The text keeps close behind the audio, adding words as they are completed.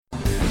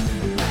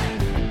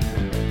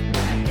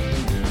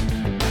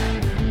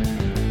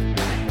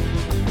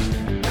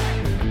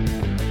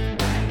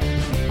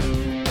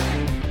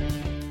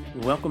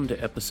Welcome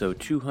to episode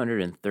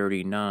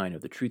 239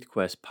 of the Truth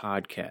Quest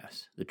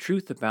podcast, the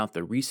truth about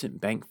the recent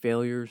bank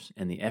failures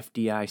and the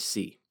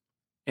FDIC.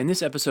 In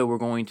this episode, we're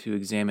going to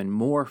examine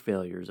more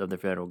failures of the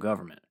federal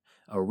government,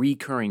 a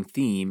recurring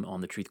theme on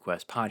the Truth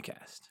Quest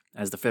podcast,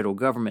 as the federal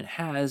government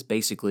has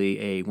basically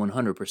a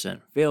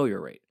 100%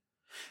 failure rate.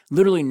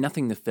 Literally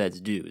nothing the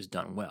feds do is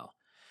done well,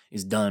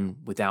 is done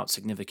without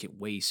significant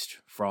waste,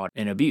 fraud,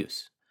 and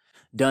abuse,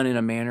 done in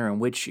a manner in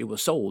which it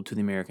was sold to the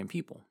American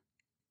people.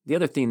 The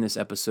other theme this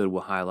episode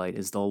will highlight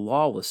is the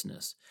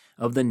lawlessness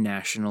of the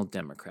National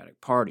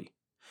Democratic Party.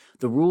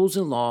 The rules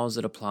and laws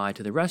that apply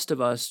to the rest of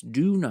us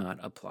do not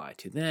apply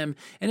to them,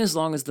 and as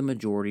long as the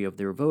majority of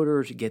their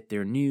voters get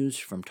their news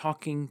from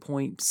talking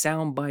point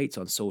sound bites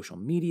on social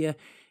media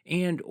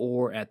and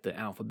or at the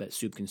alphabet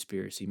soup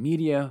conspiracy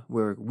media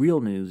where real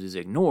news is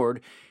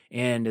ignored,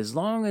 and as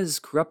long as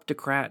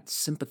corruptocrats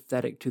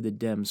sympathetic to the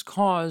Dems'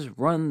 cause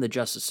run the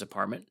Justice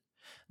Department,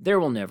 there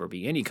will never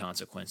be any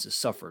consequences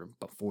suffered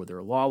for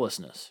their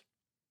lawlessness.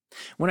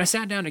 When I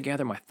sat down to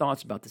gather my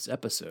thoughts about this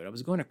episode, I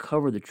was going to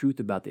cover the truth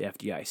about the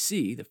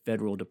FDIC, the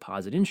Federal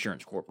Deposit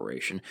Insurance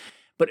Corporation,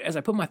 but as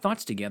I put my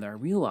thoughts together, I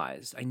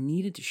realized I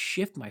needed to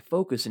shift my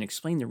focus and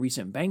explain the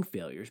recent bank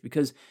failures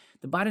because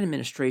the Biden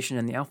administration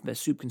and the alphabet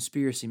soup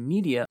conspiracy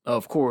media,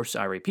 of course,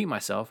 I repeat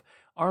myself,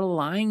 are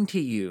lying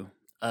to you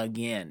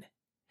again.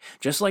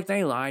 Just like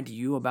they lied to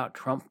you about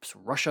Trump's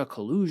Russia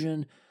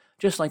collusion,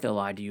 just like they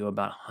lied to you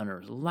about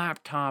Hunter's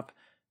laptop,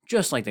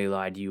 just like they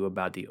lied to you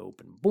about the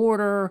open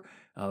border,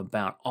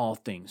 about all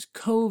things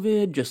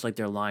COVID, just like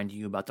they're lying to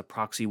you about the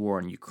proxy war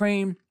in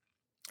Ukraine,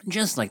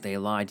 just like they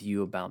lied to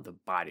you about the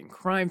Biden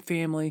crime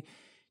family,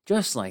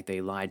 just like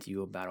they lied to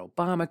you about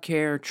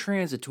Obamacare,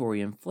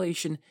 transitory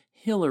inflation,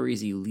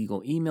 Hillary's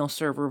illegal email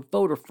server,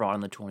 voter fraud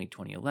in the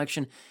 2020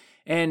 election,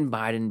 and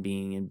Biden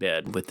being in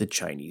bed with the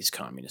Chinese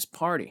Communist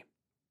Party.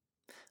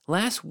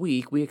 Last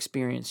week, we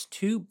experienced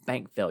two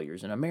bank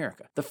failures in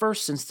America, the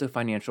first since the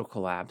financial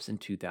collapse in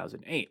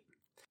 2008.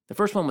 The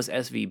first one was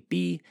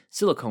SVB,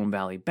 Silicon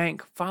Valley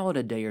Bank, followed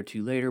a day or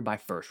two later by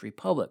First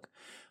Republic.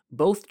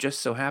 Both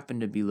just so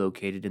happened to be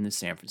located in the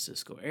San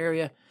Francisco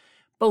area.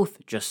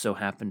 Both just so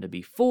happened to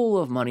be full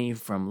of money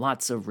from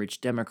lots of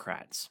rich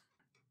Democrats.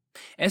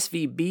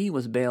 SVB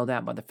was bailed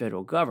out by the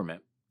federal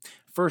government.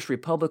 First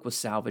Republic was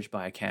salvaged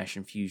by a cash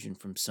infusion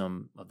from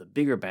some of the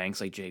bigger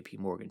banks like JP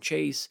Morgan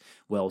Chase,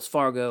 Wells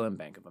Fargo, and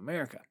Bank of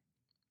America.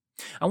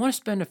 I want to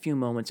spend a few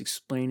moments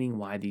explaining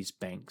why these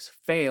banks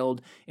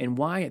failed and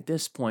why at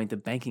this point the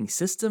banking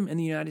system in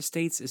the United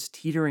States is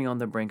teetering on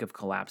the brink of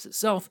collapse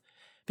itself,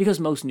 because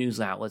most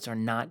news outlets are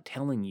not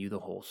telling you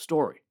the whole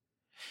story.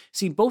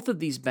 See, both of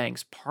these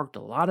banks parked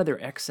a lot of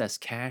their excess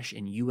cash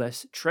in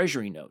U.S.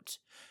 Treasury notes.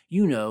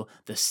 You know,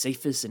 the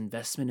safest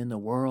investment in the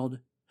world.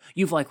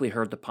 You've likely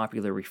heard the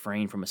popular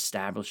refrain from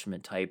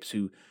establishment types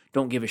who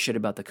don't give a shit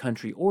about the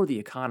country or the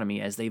economy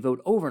as they vote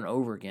over and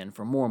over again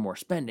for more and more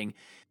spending.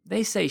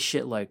 They say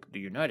shit like, the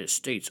United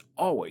States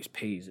always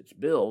pays its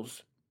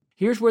bills.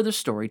 Here's where the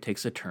story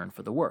takes a turn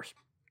for the worse.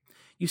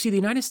 You see, the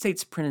United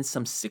States printed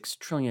some $6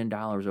 trillion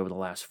over the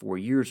last 4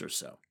 years or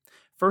so.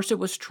 First, it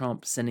was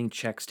Trump sending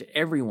checks to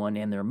everyone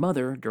and their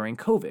mother during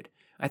COVID.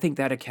 I think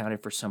that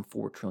accounted for some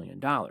 $4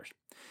 trillion.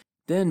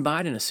 Then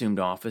Biden assumed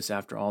office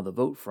after all the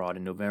vote fraud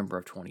in November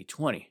of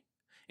 2020.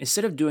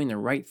 Instead of doing the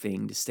right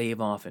thing to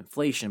stave off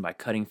inflation by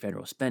cutting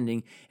federal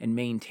spending and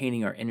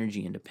maintaining our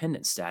energy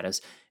independence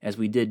status, as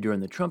we did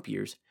during the Trump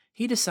years,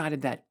 he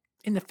decided that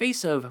in the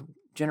face of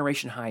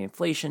generation-high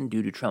inflation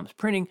due to Trump's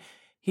printing,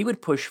 he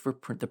would push for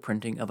the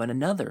printing of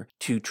another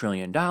 $2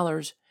 trillion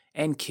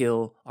and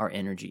kill our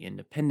energy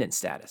independence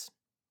status.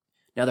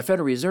 Now, the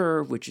Federal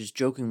Reserve, which is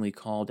jokingly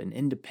called an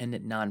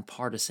independent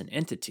nonpartisan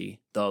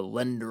entity, the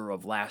lender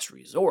of last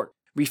resort,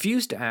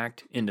 refused to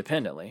act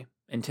independently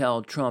and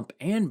tell Trump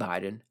and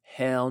Biden,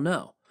 hell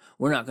no,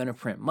 we're not going to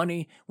print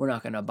money, we're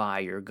not going to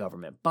buy your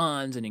government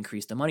bonds and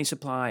increase the money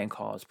supply and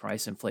cause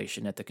price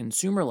inflation at the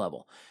consumer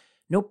level.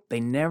 Nope, they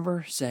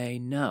never say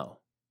no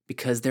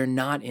because they're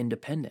not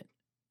independent.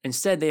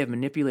 Instead, they have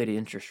manipulated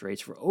interest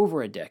rates for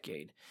over a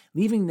decade,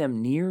 leaving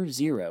them near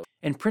zero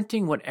and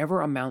printing whatever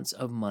amounts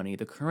of money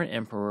the current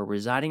emperor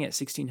residing at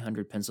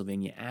 1600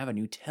 Pennsylvania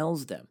Avenue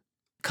tells them.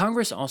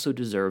 Congress also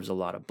deserves a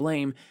lot of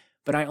blame,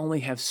 but I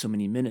only have so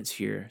many minutes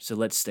here, so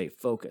let's stay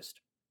focused.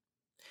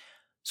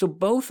 So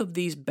both of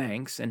these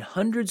banks and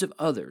hundreds of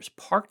others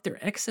parked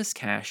their excess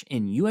cash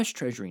in U.S.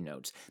 Treasury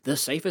notes, the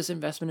safest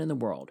investment in the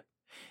world.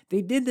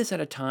 They did this at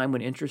a time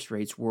when interest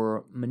rates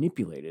were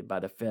manipulated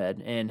by the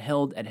Fed and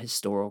held at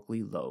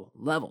historically low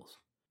levels.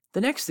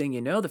 The next thing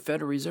you know, the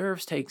Federal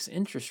Reserve takes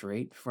interest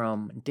rate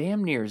from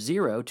damn near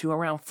zero to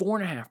around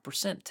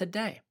 4.5%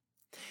 today.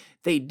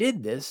 They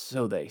did this,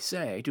 so they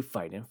say, to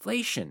fight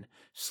inflation,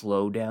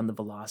 slow down the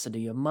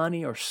velocity of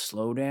money or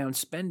slow down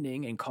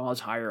spending and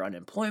cause higher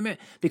unemployment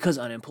because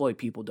unemployed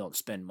people don't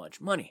spend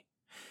much money.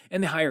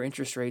 And the higher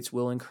interest rates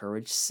will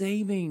encourage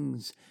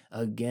savings,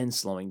 again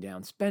slowing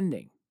down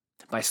spending.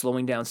 By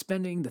slowing down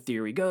spending, the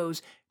theory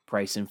goes,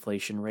 price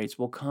inflation rates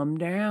will come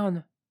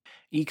down.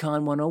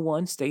 Econ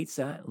 101 states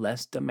that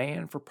less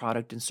demand for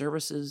product and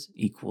services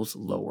equals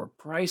lower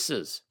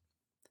prices.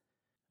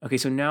 Okay,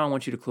 so now I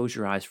want you to close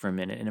your eyes for a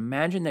minute and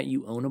imagine that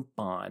you own a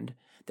bond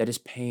that is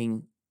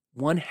paying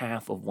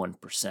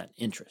 0.5%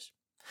 interest.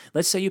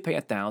 Let's say you pay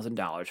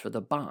 $1,000 for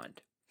the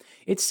bond.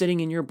 It's sitting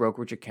in your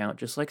brokerage account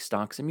just like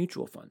stocks and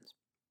mutual funds.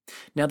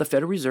 Now, the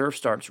Federal Reserve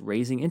starts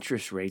raising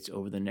interest rates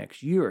over the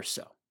next year or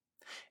so.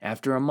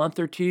 After a month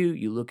or two,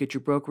 you look at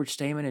your brokerage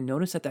statement and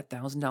notice that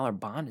 $1,000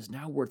 bond is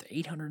now worth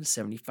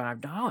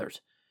 $875.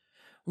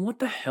 What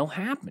the hell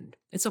happened?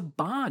 It's a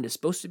bond. It's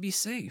supposed to be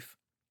safe.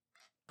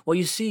 Well,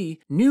 you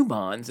see, new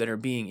bonds that are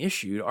being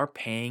issued are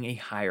paying a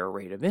higher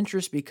rate of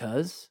interest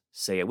because,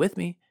 say it with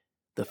me,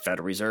 the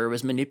Federal Reserve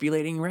is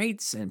manipulating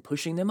rates and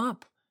pushing them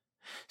up.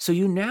 So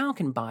you now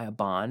can buy a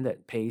bond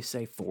that pays,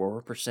 say, 4%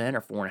 or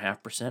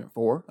 4.5%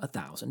 for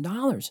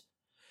 $1,000.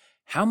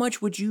 How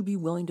much would you be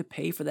willing to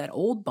pay for that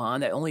old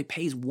bond that only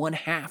pays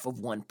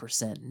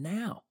 0.5%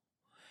 now?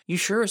 You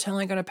sure as hell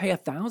ain't going to pay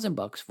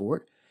 $1,000 for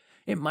it.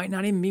 It might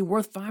not even be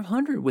worth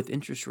 $500 with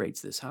interest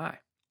rates this high.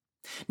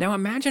 Now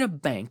imagine a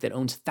bank that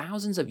owns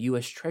thousands of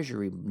U.S.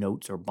 Treasury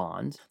notes or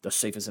bonds, the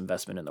safest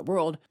investment in the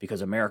world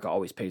because America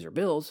always pays her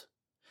bills.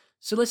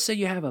 So let's say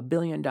you have $1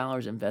 billion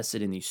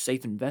invested in these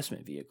safe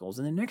investment vehicles,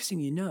 and the next thing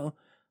you know,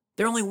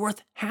 they're only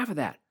worth half of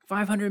that,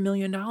 $500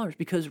 million,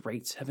 because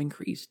rates have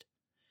increased.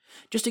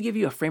 Just to give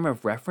you a frame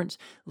of reference,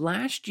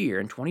 last year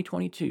in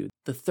 2022,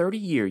 the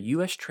 30-year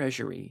U.S.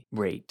 Treasury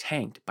rate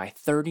tanked by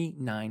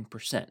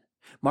 39%,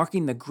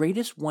 marking the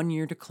greatest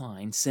one-year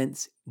decline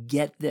since,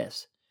 get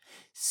this,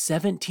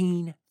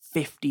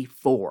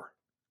 1754.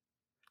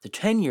 The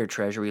 10-year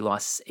Treasury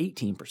lost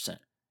 18%.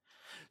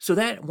 So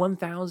that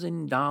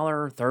 $1,000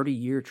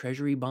 30-year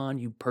Treasury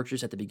bond you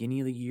purchased at the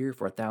beginning of the year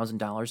for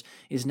 $1,000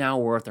 is now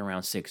worth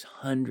around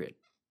 $600.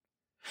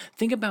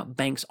 Think about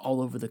banks all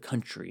over the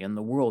country and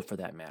the world for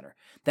that matter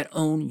that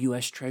own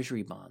U.S.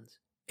 Treasury bonds.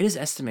 It is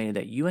estimated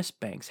that U.S.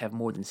 banks have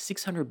more than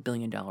 $600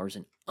 billion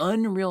in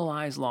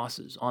unrealized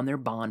losses on their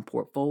bond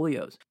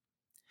portfolios.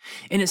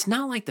 And it's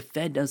not like the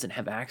Fed doesn't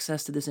have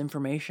access to this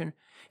information.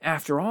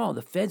 After all,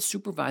 the Fed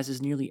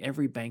supervises nearly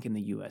every bank in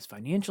the U.S.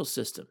 financial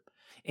system.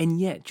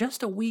 And yet,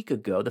 just a week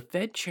ago, the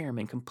Fed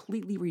chairman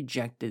completely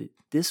rejected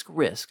this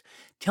risk,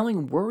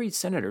 telling worried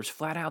senators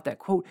flat out that,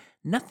 quote,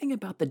 nothing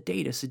about the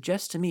data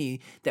suggests to me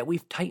that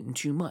we've tightened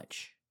too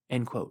much,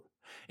 end quote.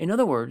 In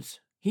other words,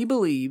 he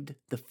believed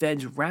the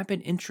Fed's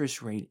rapid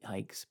interest rate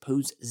hikes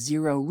posed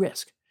zero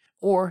risk,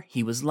 or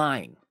he was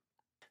lying.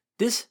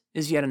 This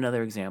is yet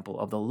another example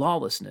of the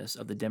lawlessness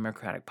of the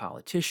Democratic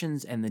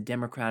politicians and the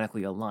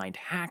democratically aligned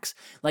hacks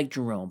like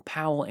Jerome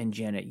Powell and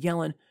Janet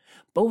Yellen,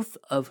 both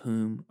of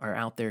whom are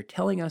out there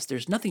telling us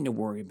there's nothing to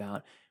worry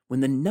about when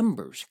the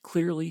numbers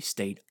clearly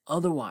state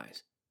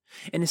otherwise.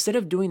 And instead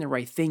of doing the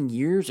right thing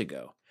years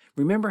ago,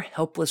 remember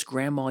helpless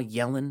Grandma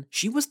Yellen?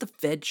 She was the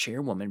Fed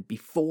chairwoman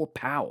before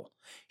Powell.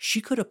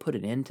 She could have put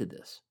an end to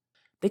this.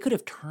 They could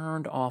have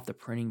turned off the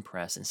printing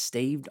press and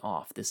staved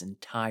off this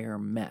entire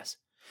mess.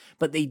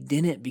 But they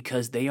didn't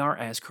because they are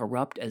as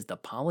corrupt as the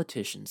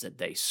politicians that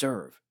they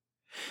serve.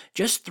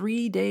 Just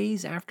 3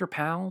 days after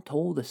Powell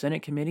told the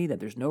Senate committee that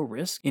there's no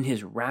risk in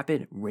his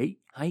rapid rate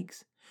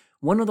hikes,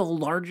 one of the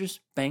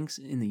largest banks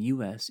in the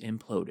U.S.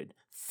 imploded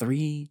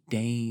 3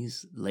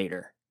 days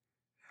later.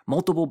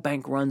 Multiple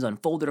bank runs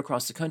unfolded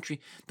across the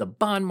country, the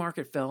bond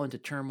market fell into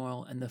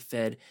turmoil, and the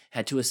Fed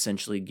had to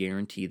essentially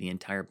guarantee the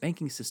entire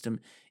banking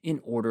system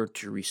in order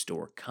to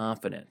restore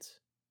confidence.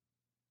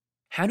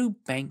 How do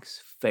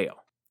banks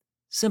fail?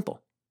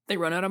 Simple. They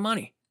run out of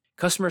money.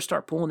 Customers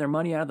start pulling their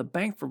money out of the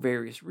bank for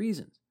various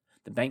reasons.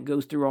 The bank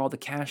goes through all the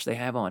cash they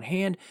have on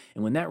hand,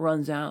 and when that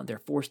runs out, they're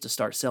forced to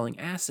start selling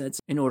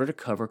assets in order to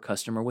cover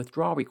customer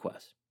withdrawal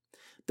requests.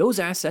 Those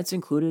assets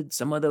included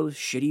some of those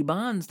shitty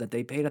bonds that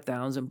they paid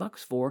 $1,000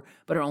 for,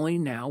 but are only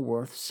now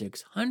worth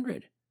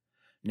 $600.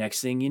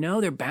 Next thing you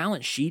know, their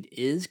balance sheet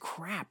is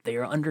crap. They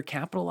are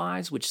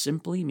undercapitalized, which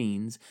simply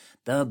means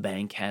the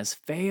bank has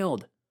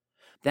failed.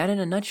 That, in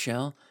a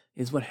nutshell,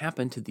 is what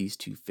happened to these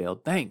two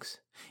failed banks,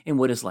 and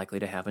what is likely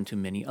to happen to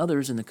many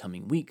others in the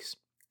coming weeks.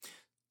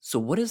 So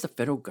what is the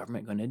federal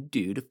government going to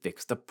do to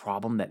fix the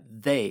problem that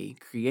they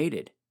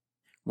created?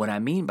 What I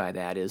mean by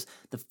that is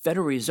the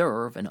Federal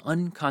Reserve, an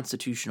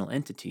unconstitutional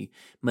entity,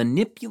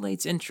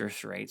 manipulates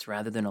interest rates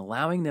rather than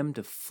allowing them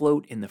to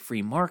float in the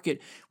free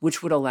market,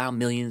 which would allow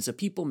millions of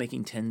people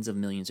making tens of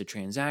millions of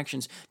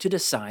transactions to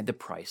decide the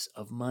price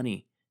of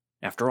money.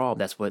 After all,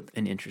 that's what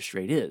an interest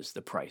rate is,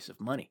 the price of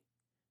money.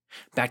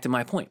 Back to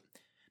my point.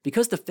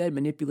 Because the Fed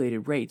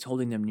manipulated rates,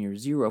 holding them near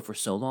zero for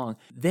so long,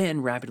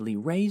 then rapidly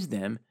raised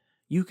them,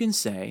 you can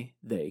say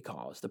they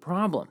caused the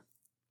problem.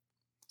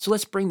 So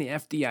let's bring the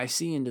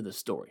FDIC into the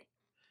story.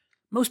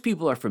 Most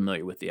people are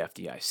familiar with the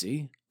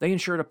FDIC. They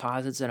insure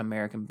deposits at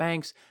American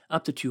banks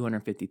up to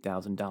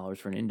 $250,000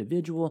 for an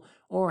individual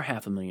or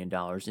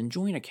 $500,000 in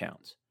joint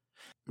accounts.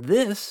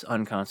 This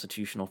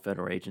unconstitutional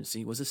federal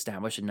agency was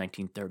established in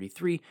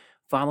 1933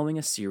 following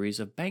a series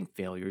of bank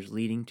failures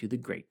leading to the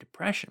Great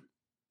Depression.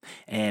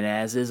 And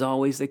as is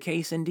always the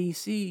case in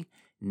D.C.,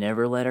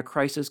 never let a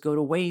crisis go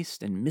to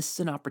waste and miss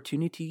an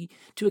opportunity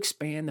to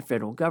expand the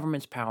federal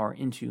government's power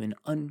into an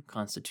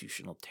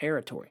unconstitutional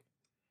territory.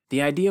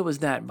 The idea was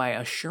that by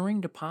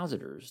assuring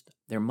depositors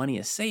their money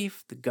is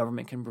safe, the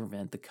government can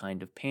prevent the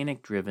kind of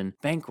panic-driven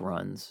bank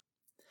runs.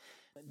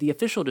 The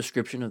official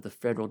description of the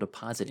Federal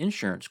Deposit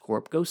Insurance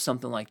Corp goes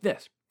something like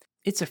this.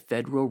 It's a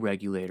federal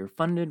regulator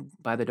funded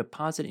by the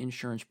deposit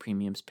insurance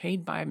premiums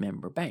paid by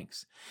member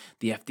banks.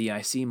 The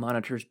FDIC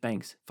monitors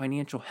banks'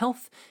 financial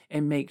health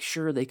and makes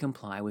sure they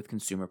comply with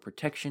consumer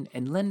protection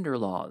and lender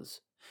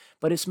laws.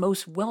 But its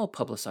most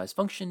well-publicized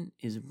function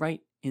is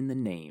right in the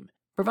name.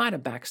 Provide a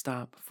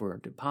backstop for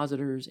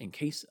depositors in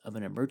case of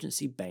an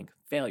emergency bank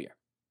failure.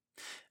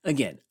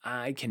 Again,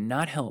 I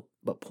cannot help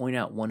but point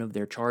out one of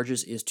their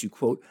charges is to,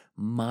 quote,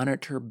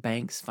 monitor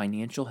banks'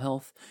 financial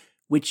health,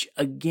 which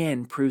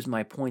again proves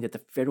my point that the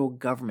federal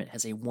government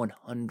has a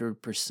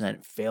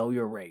 100%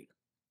 failure rate.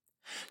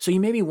 So you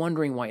may be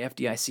wondering why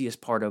FDIC is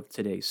part of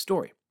today's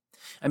story.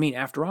 I mean,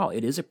 after all,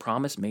 it is a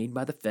promise made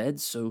by the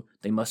feds, so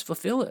they must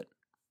fulfill it.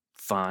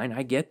 Fine,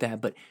 I get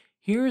that, but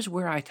here's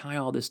where I tie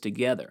all this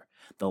together.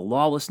 The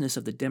lawlessness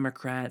of the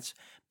Democrats,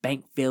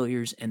 bank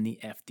failures, and the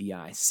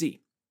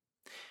FDIC.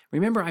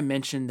 Remember I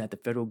mentioned that the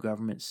federal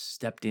government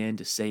stepped in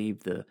to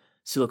save the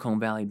Silicon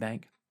Valley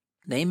Bank?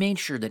 They made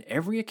sure that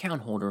every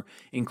account holder,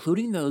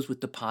 including those with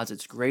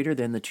deposits greater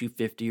than the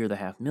 $250,000 or the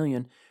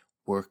 $500,000,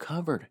 were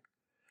covered.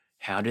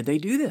 How did they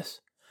do this?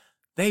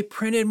 They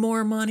printed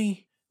more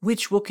money,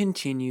 which will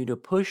continue to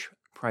push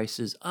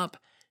prices up,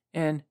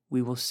 and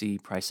we will see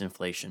price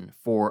inflation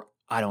for,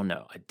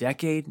 a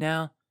decade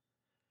now.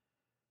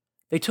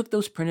 They took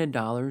those printed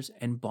dollars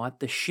and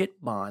bought the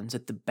shit bonds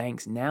that the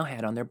banks now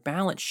had on their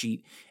balance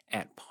sheet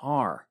at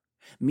par.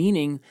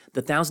 Meaning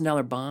the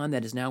 $1,000 bond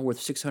that is now worth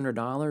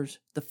 $600,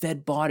 the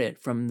Fed bought it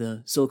from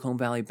the Silicon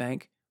Valley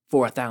Bank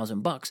for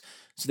 $1,000,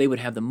 so they would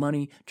have the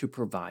money to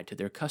provide to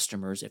their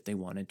customers if they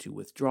wanted to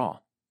withdraw.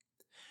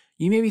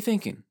 You may be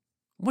thinking,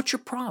 what's your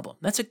problem?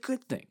 That's a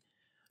good thing.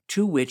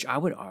 To which I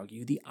would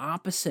argue the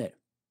opposite.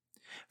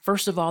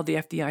 First of all, the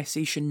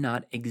FDIC should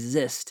not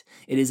exist.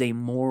 It is a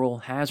moral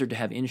hazard to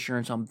have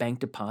insurance on bank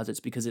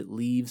deposits because it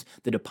leaves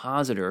the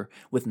depositor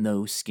with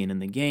no skin in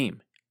the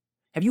game.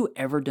 Have you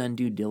ever done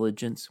due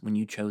diligence when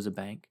you chose a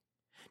bank?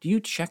 Do you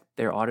check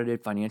their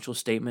audited financial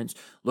statements,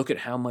 look at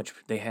how much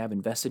they have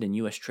invested in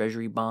U.S.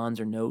 Treasury bonds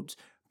or notes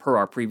per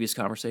our previous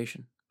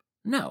conversation?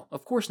 No,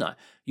 of course not.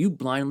 You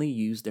blindly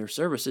use their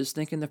services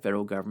thinking the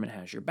federal government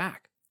has your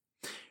back.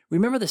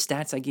 Remember the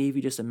stats I gave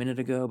you just a minute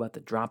ago about the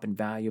drop in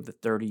value of the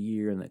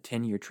 30-year and the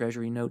 10-year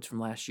Treasury notes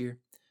from last year?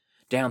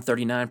 Down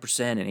 39%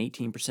 and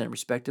 18%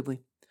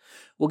 respectively?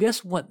 Well,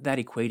 guess what that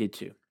equated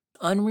to?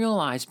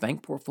 Unrealized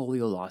bank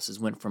portfolio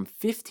losses went from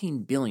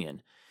 $15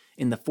 billion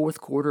in the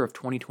fourth quarter of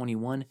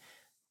 2021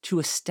 to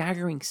a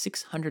staggering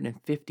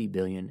 $650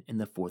 billion in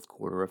the fourth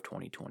quarter of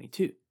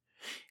 2022.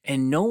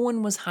 And no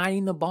one was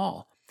hiding the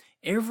ball.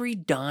 Every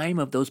dime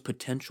of those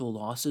potential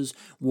losses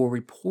were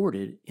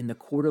reported in the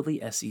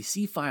quarterly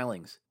SEC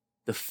filings.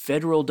 The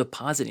Federal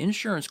Deposit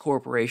Insurance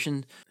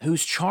Corporation,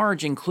 whose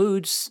charge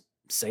includes,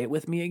 say it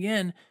with me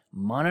again,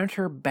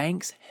 monitor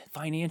banks'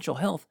 financial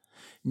health,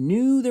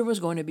 knew there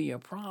was going to be a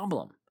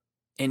problem.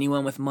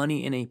 Anyone with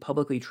money in a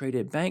publicly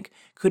traded bank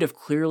could have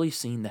clearly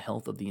seen the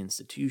health of the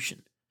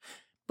institution.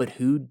 But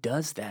who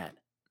does that?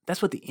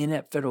 That's what the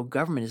inept federal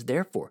government is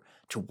there for,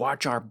 to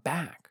watch our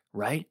back,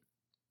 right?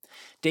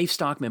 Dave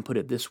Stockman put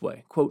it this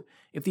way, quote,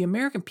 if the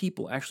American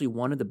people actually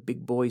wanted the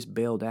big boys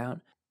bailed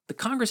out, the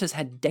Congress has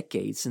had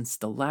decades since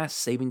the last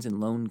savings and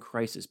loan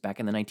crisis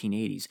back in the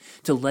 1980s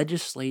to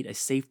legislate a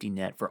safety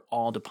net for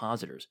all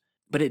depositors.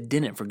 But it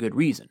didn't for good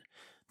reason.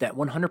 That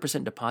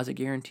 100% deposit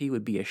guarantee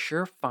would be a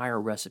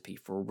surefire recipe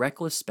for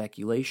reckless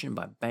speculation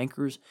by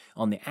bankers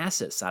on the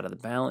asset side of the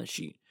balance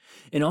sheet,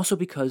 and also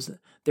because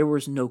there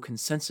was no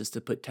consensus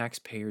to put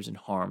taxpayers in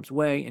harm's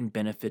way and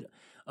benefit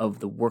of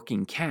the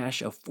working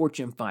cash of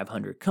Fortune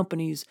 500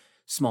 companies,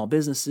 small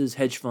businesses,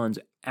 hedge funds,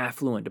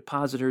 affluent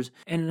depositors,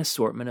 and an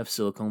assortment of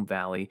Silicon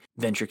Valley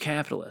venture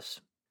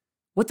capitalists.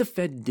 What the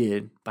Fed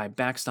did by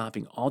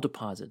backstopping all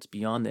deposits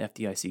beyond the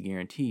FDIC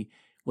guarantee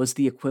was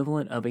the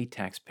equivalent of a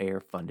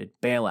taxpayer-funded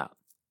bailout.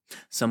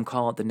 Some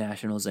call it the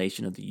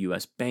nationalization of the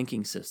U.S.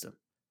 banking system.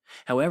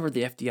 However,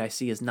 the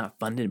FDIC is not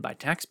funded by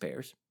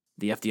taxpayers.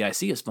 The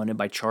FDIC is funded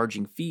by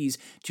charging fees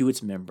to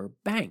its member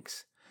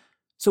banks.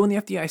 So when the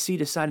FDIC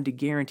decided to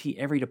guarantee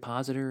every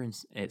depositor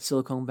at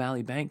Silicon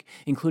Valley Bank,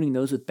 including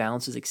those with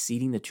balances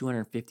exceeding the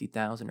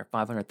 $250,000 or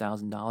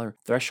 $500,000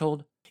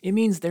 threshold, it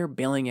means they're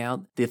bailing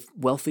out the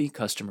wealthy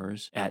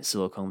customers at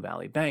Silicon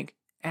Valley Bank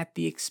at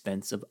the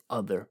expense of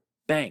other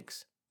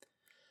banks.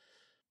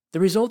 The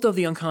result of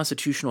the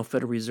unconstitutional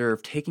Federal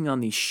Reserve taking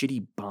on these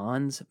shitty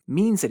bonds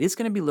means that it's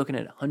going to be looking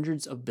at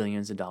hundreds of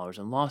billions of dollars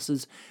in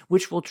losses,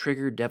 which will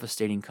trigger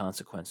devastating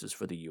consequences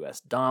for the U.S.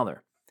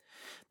 dollar.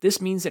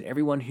 This means that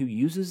everyone who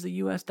uses the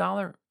U.S.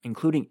 dollar,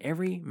 including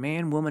every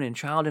man, woman, and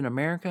child in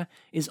America,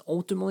 is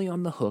ultimately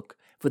on the hook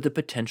for the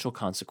potential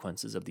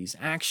consequences of these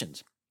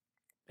actions.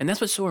 And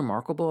that's what's so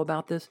remarkable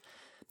about this.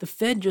 The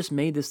Fed just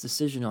made this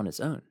decision on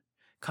its own.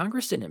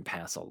 Congress didn't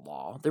pass a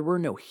law. There were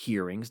no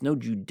hearings, no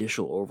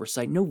judicial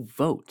oversight, no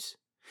votes.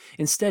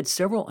 Instead,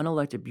 several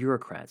unelected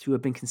bureaucrats who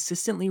have been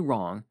consistently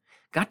wrong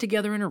got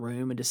together in a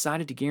room and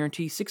decided to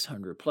guarantee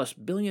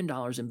 $600+ billion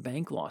in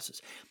bank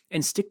losses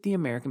and stick the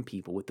American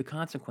people with the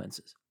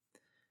consequences.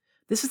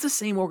 This is the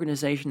same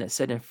organization that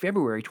said in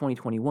February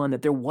 2021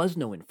 that there was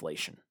no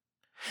inflation.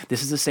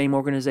 This is the same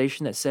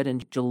organization that said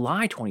in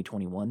July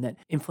 2021 that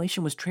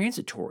inflation was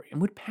transitory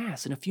and would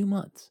pass in a few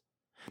months.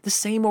 The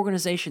same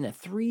organization that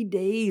 3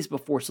 days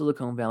before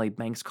Silicon Valley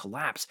Bank's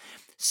collapse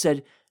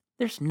said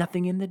there's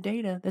nothing in the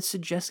data that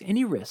suggests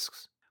any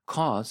risks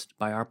caused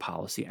by our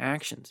policy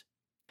actions.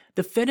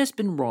 The Fed has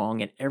been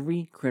wrong at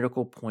every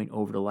critical point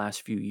over the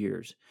last few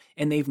years,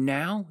 and they've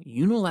now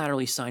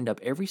unilaterally signed up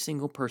every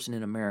single person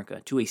in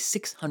America to a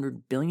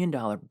 $600 billion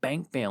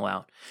bank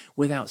bailout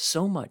without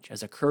so much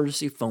as a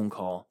courtesy phone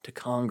call to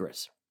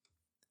Congress.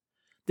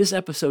 This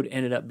episode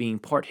ended up being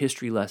part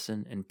history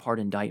lesson and part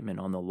indictment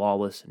on the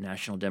lawless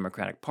National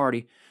Democratic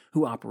Party,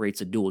 who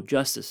operates a dual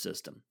justice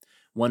system,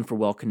 one for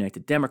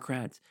well-connected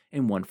Democrats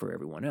and one for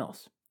everyone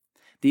else.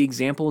 The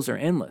examples are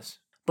endless.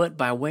 But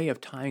by way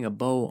of tying a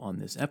bow on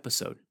this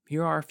episode,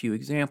 here are a few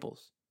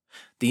examples.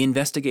 The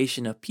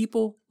investigation of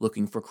people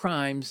looking for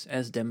crimes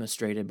as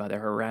demonstrated by the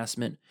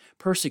harassment,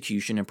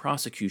 persecution, and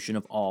prosecution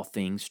of all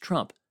things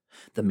Trump.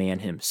 The man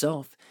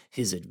himself,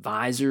 his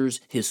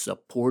advisors, his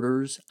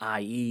supporters,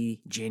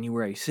 i.e.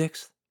 January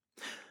 6th.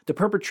 The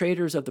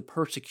perpetrators of the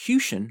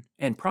persecution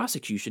and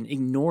prosecution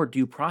ignored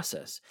due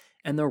process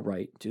and the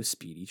right to a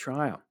speedy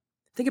trial.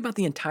 Think about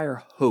the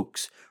entire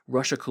hoax,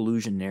 Russia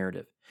collusion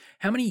narrative.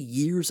 How many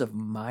years of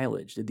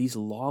mileage did these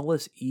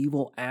lawless,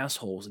 evil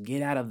assholes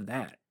get out of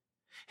that?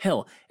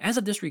 Hell, as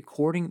of this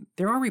recording,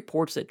 there are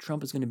reports that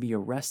Trump is going to be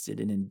arrested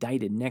and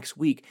indicted next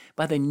week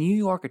by the New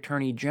York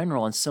Attorney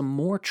General on some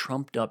more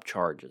trumped-up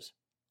charges.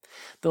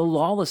 The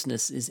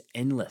lawlessness is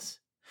endless.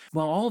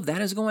 While all of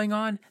that is going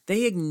on,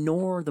 they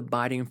ignore the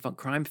Biden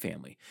crime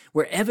family,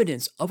 where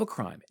evidence of a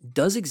crime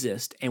does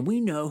exist and we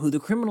know who the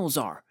criminals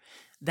are.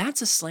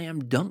 That's a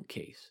slam dunk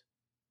case.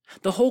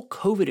 The whole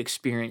COVID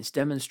experience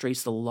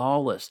demonstrates the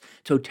lawless,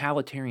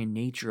 totalitarian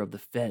nature of the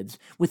feds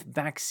with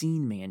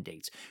vaccine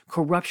mandates,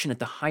 corruption at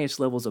the highest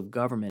levels of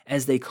government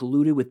as they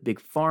colluded with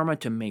Big Pharma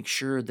to make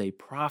sure they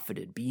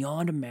profited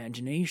beyond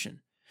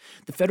imagination.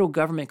 The federal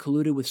government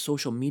colluded with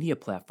social media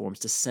platforms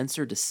to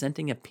censor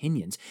dissenting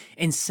opinions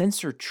and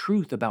censor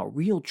truth about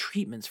real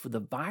treatments for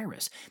the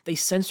virus. They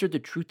censored the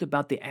truth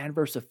about the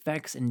adverse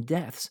effects and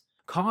deaths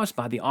caused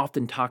by the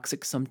often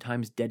toxic,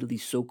 sometimes deadly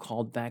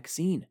so-called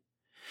vaccine.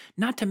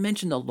 Not to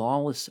mention the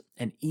lawless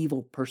and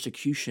evil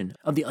persecution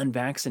of the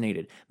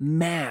unvaccinated,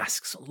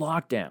 masks,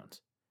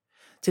 lockdowns.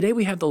 Today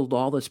we have the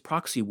lawless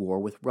proxy war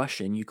with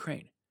Russia and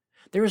Ukraine.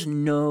 There is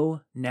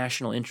no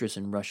national interest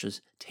in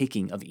Russia's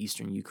taking of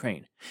eastern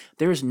Ukraine.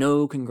 There is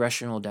no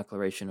congressional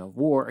declaration of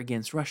war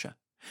against Russia.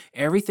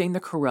 Everything the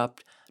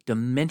corrupt,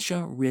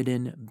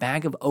 dementia-ridden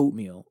bag of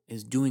oatmeal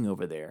is doing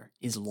over there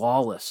is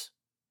lawless.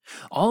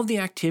 All of the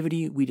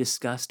activity we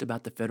discussed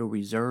about the Federal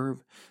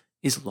Reserve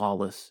is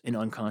lawless and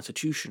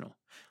unconstitutional.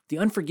 The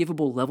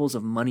unforgivable levels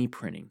of money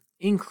printing,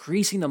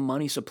 increasing the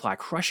money supply,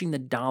 crushing the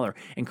dollar,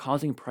 and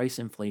causing price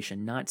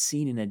inflation not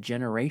seen in a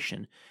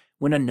generation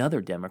when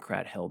another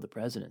Democrat held the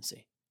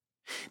presidency.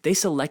 They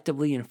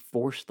selectively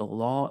enforce the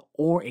law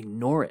or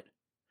ignore it.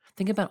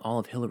 Think about all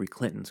of Hillary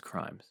Clinton's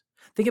crimes.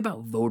 Think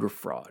about voter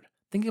fraud.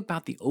 Think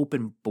about the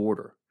open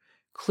border.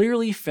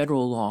 Clearly,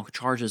 federal law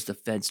charges the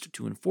feds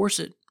to enforce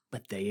it,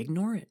 but they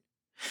ignore it.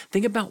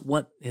 Think about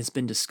what has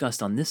been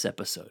discussed on this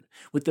episode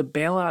with the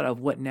bailout of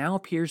what now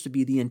appears to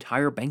be the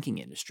entire banking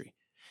industry.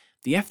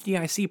 The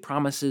FDIC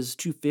promises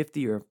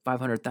 $250,000 or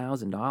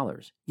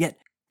 $500,000, yet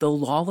the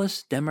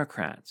lawless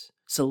Democrats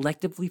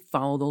selectively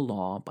follow the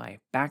law by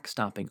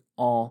backstopping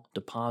all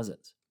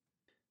deposits.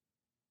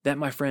 That,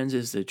 my friends,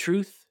 is the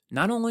truth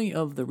not only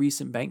of the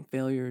recent bank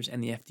failures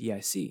and the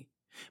FDIC,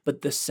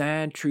 but the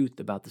sad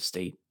truth about the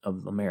state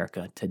of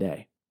America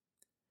today.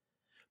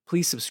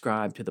 Please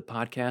subscribe to the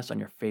podcast on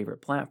your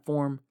favorite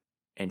platform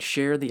and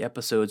share the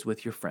episodes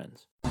with your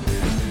friends.